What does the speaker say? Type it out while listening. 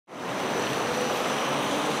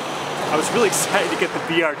I was really excited to get the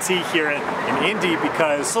BRT here in Indy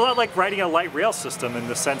because it's a lot like riding a light rail system in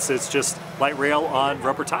the sense it's just light rail on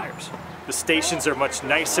rubber tires. The stations are much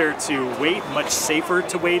nicer to wait, much safer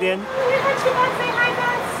to wait in.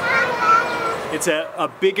 It's a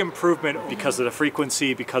big improvement because of the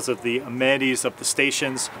frequency, because of the amenities of the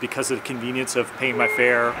stations, because of the convenience of paying my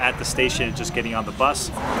fare at the station and just getting on the bus.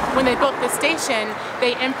 When they built the station,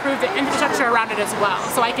 they improved the infrastructure around it as well.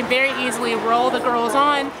 So I can very easily roll the girls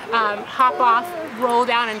on, hop off, roll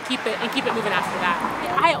down, and keep it moving after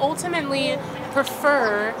that. I ultimately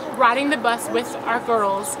prefer riding the bus with our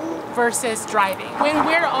girls versus driving. When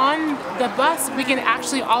we're on the bus, we can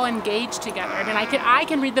actually all engage together, and I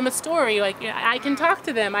can read them a story. Like, I can talk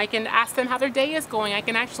to them, I can ask them how their day is going, I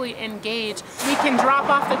can actually engage. We can drop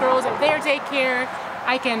off the girls at their daycare,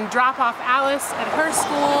 I can drop off Alice at her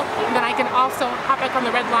school, and then I can also hop back on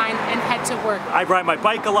the red line and head to work. I ride my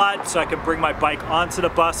bike a lot, so I can bring my bike onto the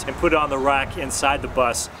bus and put it on the rack inside the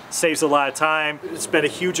bus. Saves a lot of time. It's been a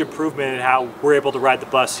huge improvement in how we're able to ride the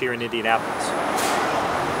bus here in Indianapolis.